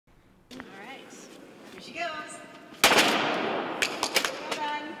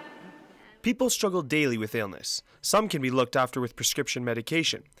People struggle daily with illness. Some can be looked after with prescription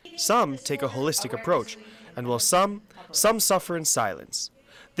medication. Some take a holistic approach. And while some suffer in silence.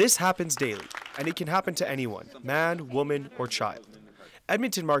 This happens daily, and it can happen to anyone, man, woman, or child.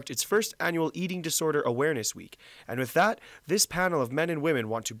 Edmonton marked its first annual Eating Disorder Awareness Week, and with that, this panel of men and women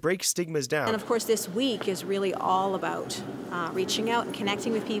want to break stigmas down. And of course, this week is really all about reaching out and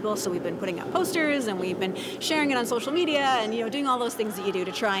connecting with people. So we've been putting up posters, and we've been sharing it on social media, and doing all those things that you do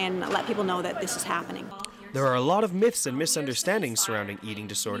to try and let people know that this is happening. There are a lot of myths and misunderstandings surrounding eating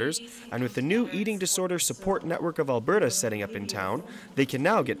disorders, and with the new Eating Disorder Support Network of Alberta setting up in town, they can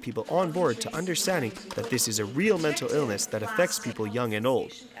now get people on board to understanding that this is a real mental illness that affects people young and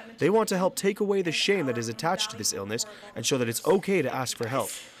old. They want to help take away the shame that is attached to this illness and show that it's okay to ask for help.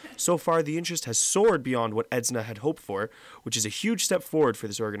 So far, the interest has soared beyond what EDSNA had hoped for, which is a huge step forward for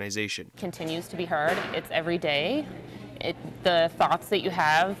this organization. It continues to be hard. It's every day. The thoughts that you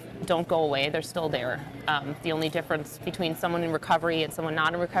have don't go away. They're still there. The only difference between someone in recovery and someone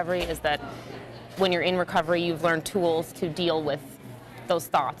not in recovery is that when you're in recovery, you've learned tools to deal with those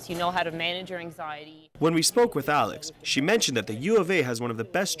thoughts. You know how to manage your anxiety. When we spoke with Alex, she mentioned that the U of A has one of the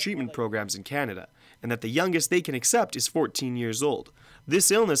best treatment programs in Canada, and that the youngest they can accept is 14 years old.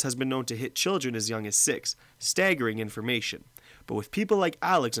 This illness has been known to hit children as young as 6, staggering information. But with people like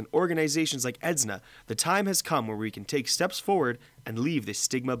Alex and organizations like EDSNA, the time has come where we can take steps forward and leave this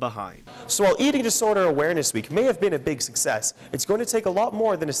stigma behind. So while Eating Disorder Awareness Week may have been a big success, it's going to take a lot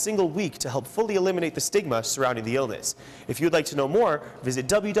more than a single week to help fully eliminate the stigma surrounding the illness. If you'd like to know more, visit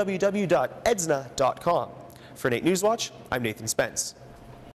www.edsna.com. For NAIT NewsWatch, I'm Nathan Spence.